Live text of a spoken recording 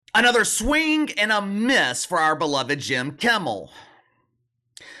Another swing and a miss for our beloved Jim Kimmel.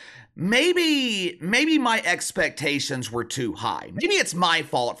 Maybe my expectations were too high. Maybe it's my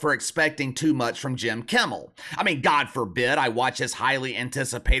fault for expecting too much from Jim Kimmel. I mean, God forbid I watch his highly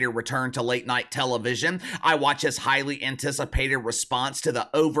anticipated return to late night television. I watch his highly anticipated response to the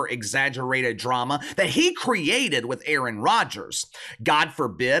over-exaggerated drama that he created with Aaron Rodgers. God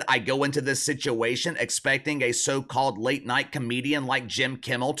forbid I go into this situation expecting a so-called late night comedian like Jim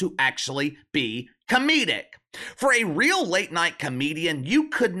Kimmel to actually be comedic. For a real late night comedian, you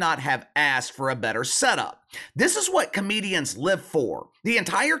could not have asked for a better setup. This is what comedians live for. The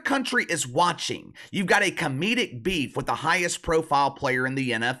entire country is watching. You've got a comedic beef with the highest profile player in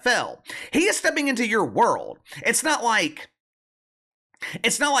the NFL. He is stepping into your world. It's not like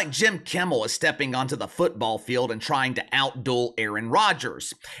Jim Kimmel is stepping onto the football field and trying to outduel Aaron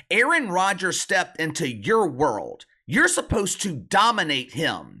Rodgers. Aaron Rodgers stepped into your world. You're supposed to dominate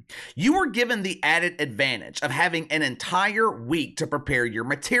him. You were given the added advantage of having an entire week to prepare your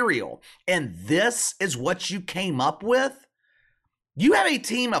material. And this is what you came up with? You have a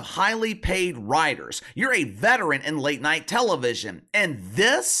team of highly paid writers. You're a veteran in late night television. And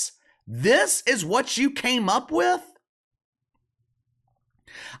this is what you came up with?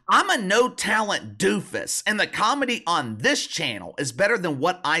 I'm a no-talent doofus, and the comedy on this channel is better than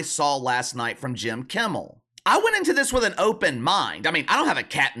what I saw last night from Jim Kimmel. I went into this with an open mind. I mean, I don't have a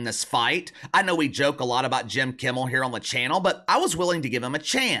cat in this fight. I know we joke a lot about Jim Kimmel here on the channel, but I was willing to give him a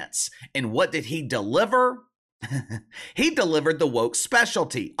chance. And what did he deliver? He delivered the woke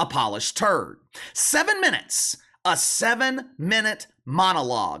specialty, a polished turd. 7 minutes, a 7-minute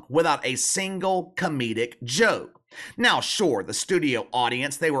monologue without a single comedic joke. Now, sure, the studio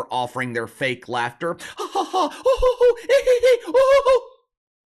audience, they were offering their fake laughter.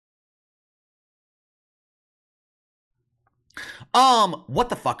 What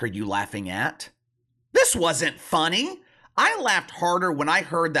the fuck are you laughing at? This wasn't funny. I laughed harder when I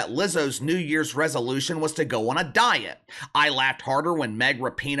heard that Lizzo's New Year's resolution was to go on a diet. I laughed harder when Meg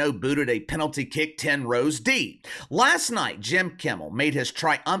Rapinoe booted a penalty kick 10 rows deep. Last night, Jim Kimmel made his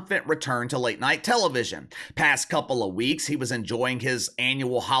triumphant return to late night television. Past couple of weeks, he was enjoying his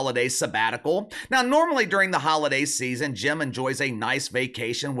annual holiday sabbatical. Now, normally during the holiday season, Jim enjoys a nice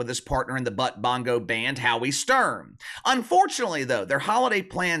vacation with his partner in the butt bongo band, Howie Stern. Unfortunately, though, their holiday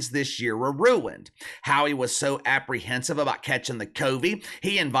plans this year were ruined. Howie was so apprehensive about catching the COVID,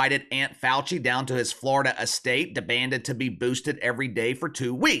 he invited Aunt Fauci down to his Florida estate, demanded to be boosted every day for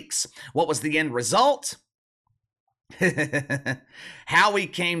 2 weeks. What was the end result? Howie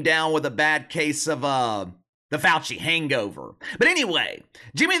came down with a bad case of the Fauci hangover. But anyway,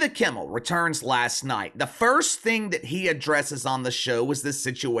 Jimmy the Kimmel returns last night. The first thing that he addresses on the show was this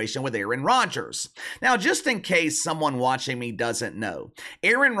situation with Aaron Rodgers. Now, just in case someone watching me doesn't know,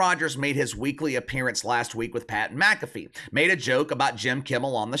 Aaron Rodgers made his weekly appearance last week with Pat McAfee, made a joke about Jim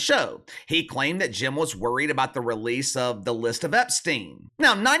Kimmel on the show. He claimed that Jim was worried about the release of the list of Epstein.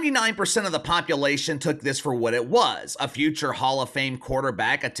 Now, 99% of the population took this for what it was, a future Hall of Fame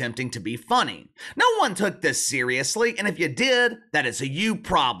quarterback attempting to be funny. No one took this seriously, and if you did, that is a you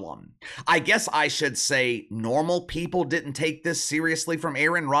problem. I guess I should say normal people didn't take this seriously from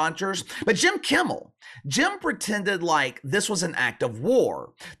Aaron Rodgers, but Jim pretended like this was an act of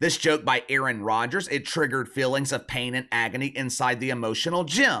war. This joke by Aaron Rodgers, it triggered feelings of pain and agony inside the emotional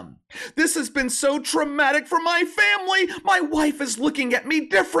Jim. This has been so traumatic for my family. My wife is looking at me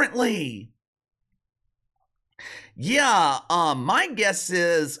differently. Yeah, my guess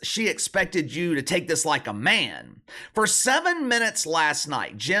is she expected you to take this like a man. For 7 minutes last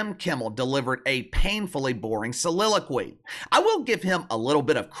night, Jim Kimmel delivered a painfully boring soliloquy. I will give him a little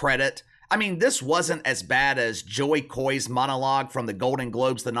bit of credit. I mean, this wasn't as bad as Joey Coy's monologue from the Golden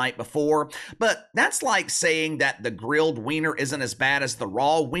Globes the night before, but that's like saying that the grilled wiener isn't as bad as the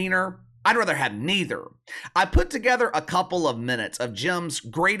raw wiener. I'd rather have neither. I put together a couple of minutes of Jim's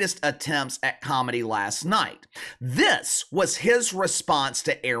greatest attempts at comedy last night. This was his response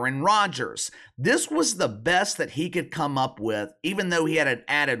to Aaron Rodgers. This was the best that he could come up with, even though he had an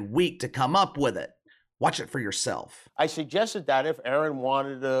added week to come up with it. Watch it for yourself. I suggested that if Aaron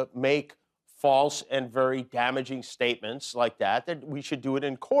wanted to make false and very damaging statements like that we should do it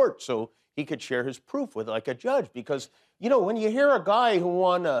in court so he could share his proof with like a judge. Because, you know, when you hear a guy who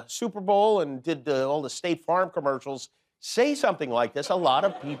won a Super Bowl and did all the State Farm commercials say something like this, a lot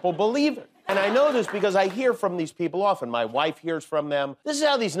of people believe it. And I know this because I hear from these people often. My wife hears from them. This is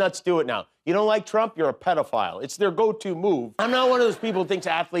how these nuts do it now. You don't like Trump, you're a pedophile. It's their go-to move. I'm not one of those people who thinks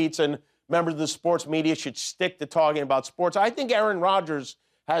athletes and members of the sports media should stick to talking about sports. I think Aaron Rodgers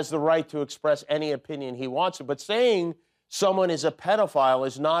has the right to express any opinion he wants to, but saying someone is a pedophile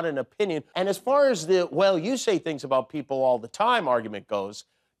is not an opinion. And as far as the, well, you say things about people all the time argument goes,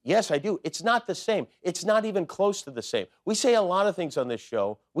 yes, I do. It's not the same. It's not even close to the same. We say a lot of things on this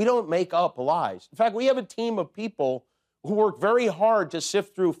show. We don't make up lies. In fact, we have a team of people who work very hard to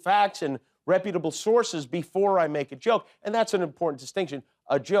sift through facts and reputable sources before I make a joke. And that's an important distinction.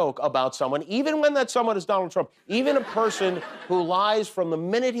 A joke about someone, even when that someone is Donald Trump, even a person who lies from the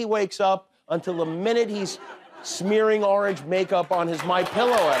minute he wakes up until the minute he's smearing orange makeup on his My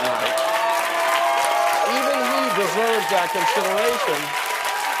Pillow at night, even he deserves that consideration.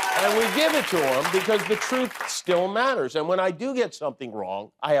 And we give it to him because the truth still matters. And when I do get something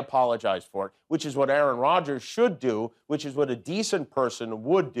wrong, I apologize for it, which is what Aaron Rodgers should do, which is what a decent person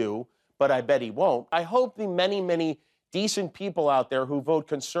would do, but I bet he won't. I hope the many, many decent people out there who vote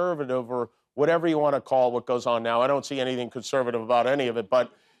conservative or whatever you want to call what goes on now, I don't see anything conservative about any of it,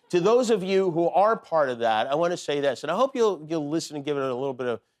 but to those of you who are part of that, I want to say this, and I hope you'll listen and give it a little bit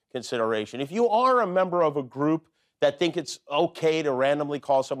of consideration. If you are a member of a group that think it's okay to randomly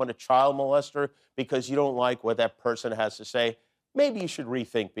call someone a child molester because you don't like what that person has to say, maybe you should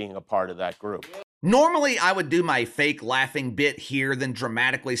rethink being a part of that group. Normally, I would do my fake laughing bit here, then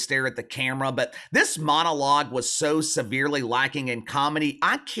dramatically stare at the camera, but this monologue was so severely lacking in comedy,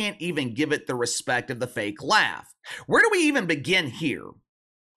 I can't even give it the respect of the fake laugh. Where do we even begin here?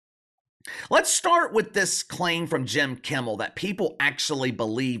 Let's start with this claim from Jim Kimmel that people actually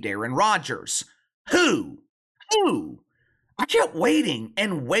believed Aaron Rodgers. Who? I kept waiting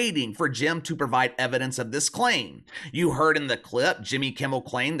and waiting for Jim to provide evidence of this claim. You heard in the clip, Jimmy Kimmel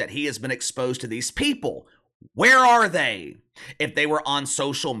claimed that he has been exposed to these people. Where are they? If they were on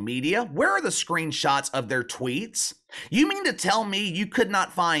social media, where are the screenshots of their tweets? You mean to tell me you could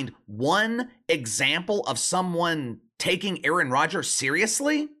not find one example of someone taking Aaron Rodgers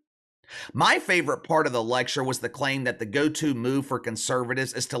seriously? My favorite part of the lecture was the claim that the go-to move for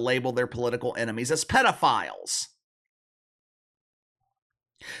conservatives is to label their political enemies as pedophiles.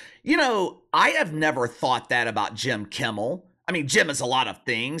 You know, I have never thought that about Jim Kimmel. I mean, Jim is a lot of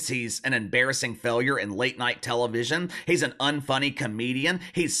things. He's an embarrassing failure in late night television. He's an unfunny comedian.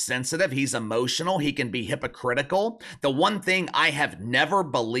 He's sensitive. He's emotional. He can be hypocritical. The one thing I have never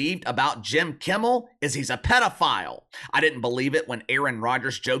believed about Jim Kimmel is he's a pedophile. I didn't believe it when Aaron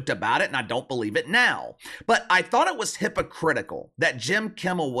Rodgers joked about it, and I don't believe it now. But I thought it was hypocritical that Jim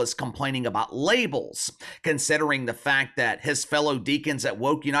Kimmel was complaining about labels, considering the fact that his fellow deacons at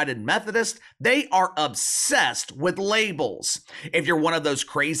Woke United Methodist, they are obsessed with labels. If you're one of those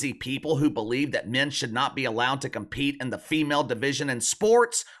crazy people who believe that men should not be allowed to compete in the female division in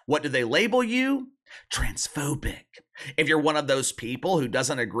sports, what do they label you? Transphobic. If you're one of those people who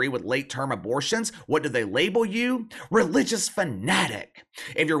doesn't agree with late-term abortions, what do they label you? Religious fanatic.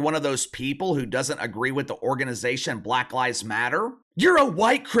 If you're one of those people who doesn't agree with the organization Black Lives Matter, you're a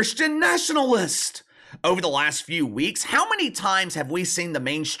white Christian nationalist. Over the last few weeks, how many times have we seen the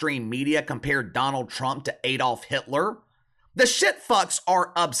mainstream media compare Donald Trump to Adolf Hitler? The shitfucks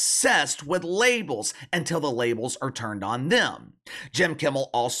are obsessed with labels until the labels are turned on them. Jim Kimmel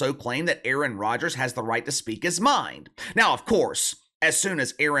also claimed that Aaron Rodgers has the right to speak his mind. Now, of course, as soon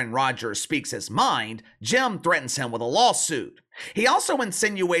as Aaron Rodgers speaks his mind, Jim threatens him with a lawsuit. He also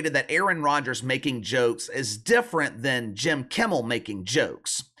insinuated that Aaron Rodgers making jokes is different than Jim Kimmel making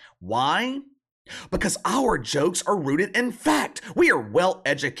jokes. Why? Because our jokes are rooted in fact. We are well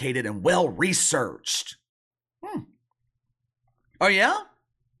educated and well researched. Oh, yeah?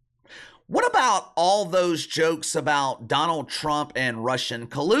 What about all those jokes about Donald Trump and Russian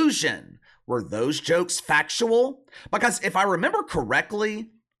collusion? Were those jokes factual? Because if I remember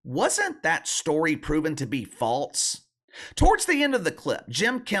correctly, wasn't that story proven to be false? Towards the end of the clip,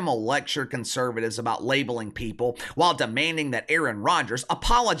 Jim Kimmel lectured conservatives about labeling people while demanding that Aaron Rodgers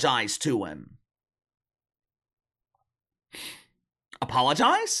apologize to him.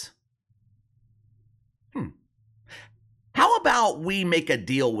 Apologize? How about we make a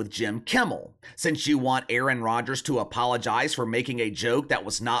deal with Jim Kimmel? Since you want Aaron Rodgers to apologize for making a joke that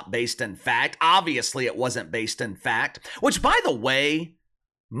was not based in fact, obviously it wasn't based in fact, which by the way,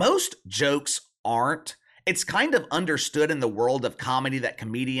 most jokes aren't. It's kind of understood in the world of comedy that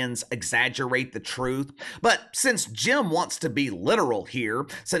comedians exaggerate the truth. But since Jim wants to be literal here,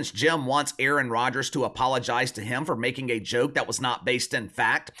 since Jim wants Aaron Rodgers to apologize to him for making a joke that was not based in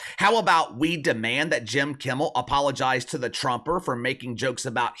fact, how about we demand that Jim Kimmel apologize to the Trumper for making jokes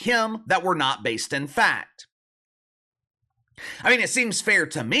about him that were not based in fact? I mean, it seems fair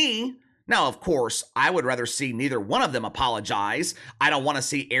to me. Now, of course, I would rather see neither one of them apologize. I don't want to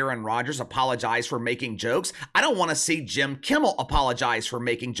see Aaron Rodgers apologize for making jokes. I don't want to see Jim Kimmel apologize for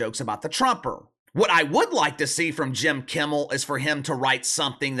making jokes about the Trumper. What I would like to see from Jim Kimmel is for him to write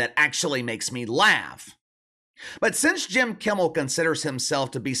something that actually makes me laugh. But since Jim Kimmel considers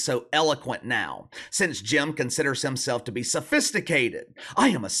himself to be so eloquent now, since Jim considers himself to be sophisticated, I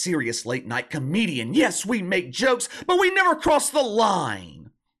am a serious late night comedian. Yes, we make jokes, but we never cross the line.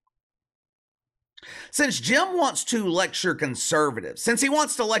 Since Jim wants to lecture conservatives, since he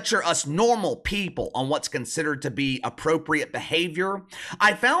wants to lecture us normal people on what's considered to be appropriate behavior,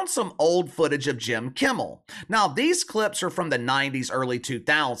 I found some old footage of Jim Kimmel. Now, these clips are from the 90s, early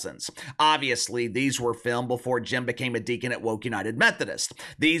 2000s. Obviously, these were filmed before Jim became a deacon at Woke United Methodist.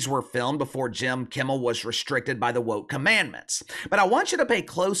 These were filmed before Jim Kimmel was restricted by the woke commandments. But I want you to pay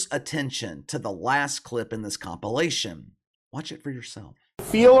close attention to the last clip in this compilation. Watch it for yourself.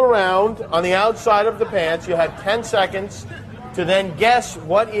 Feel around on the outside of the pants. You have 10 seconds to then guess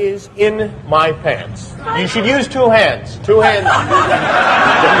what is in my pants. You should use two hands. Two hands. You've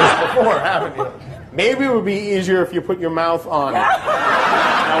done this before, haven't you? Maybe it would be easier if you put your mouth on it.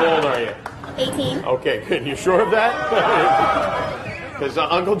 How old are you? 18. Okay, good. You sure of that? Because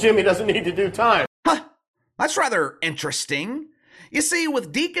Uncle Jimmy doesn't need to do time. Huh, that's rather interesting. You see,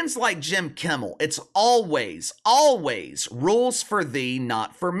 with deacons like Jim Kimmel, it's always rules for thee,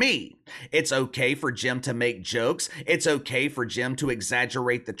 not for me. It's okay for Jim to make jokes. It's okay for Jim to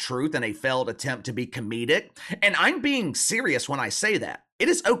exaggerate the truth in a failed attempt to be comedic. And I'm being serious when I say that. It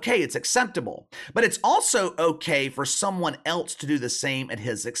is okay, it's acceptable. But it's also okay for someone else to do the same at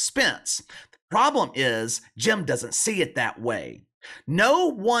his expense. The problem is, Jim doesn't see it that way. No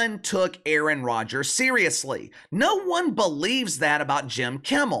one took Aaron Rodgers seriously. No one believes that about Jim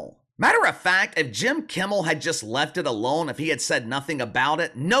Kimmel. Matter of fact, if Jim Kimmel had just left it alone, if he had said nothing about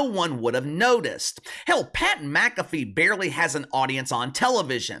it, no one would have noticed. Hell, Pat McAfee barely has an audience on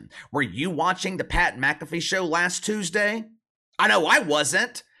television. Were you watching the Pat McAfee show last Tuesday? I know I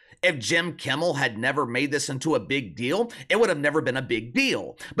wasn't. If Jim Kimmel had never made this into a big deal, it would have never been a big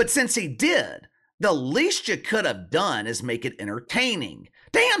deal. But since he did, the least you could have done is make it entertaining.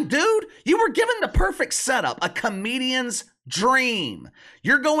 Damn, dude, you were given the perfect setup, a comedian's dream.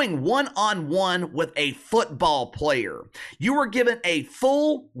 You're going one-on-one with a football player. You were given a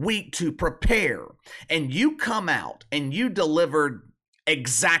full week to prepare, and you come out and you delivered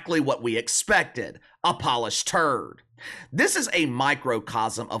exactly what we expected, a polished turd. This is a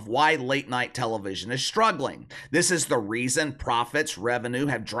microcosm of why late night television is struggling. This is the reason profits, revenue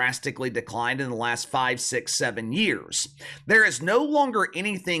have drastically declined in the last 5, 6, 7 years. There is no longer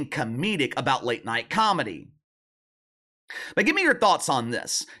anything comedic about late night comedy. But give me your thoughts on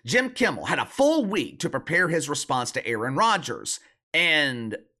this. Jim Kimmel had a full week to prepare his response to Aaron Rodgers,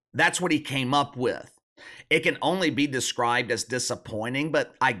 and that's what he came up with. It can only be described as disappointing,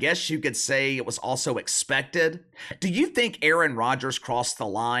 but I guess you could say it was also expected. Do you think Aaron Rodgers crossed the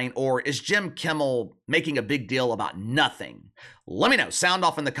line, or is Jim Kimmel making a big deal about nothing? Let me know. Sound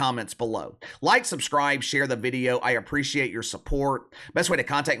off in the comments below. Like, subscribe, share the video. I appreciate your support. Best way to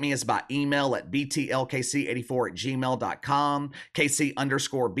contact me is by email at btlkc84@gmail.com,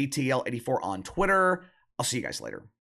 KC_BTL84 on Twitter. I'll see you guys later.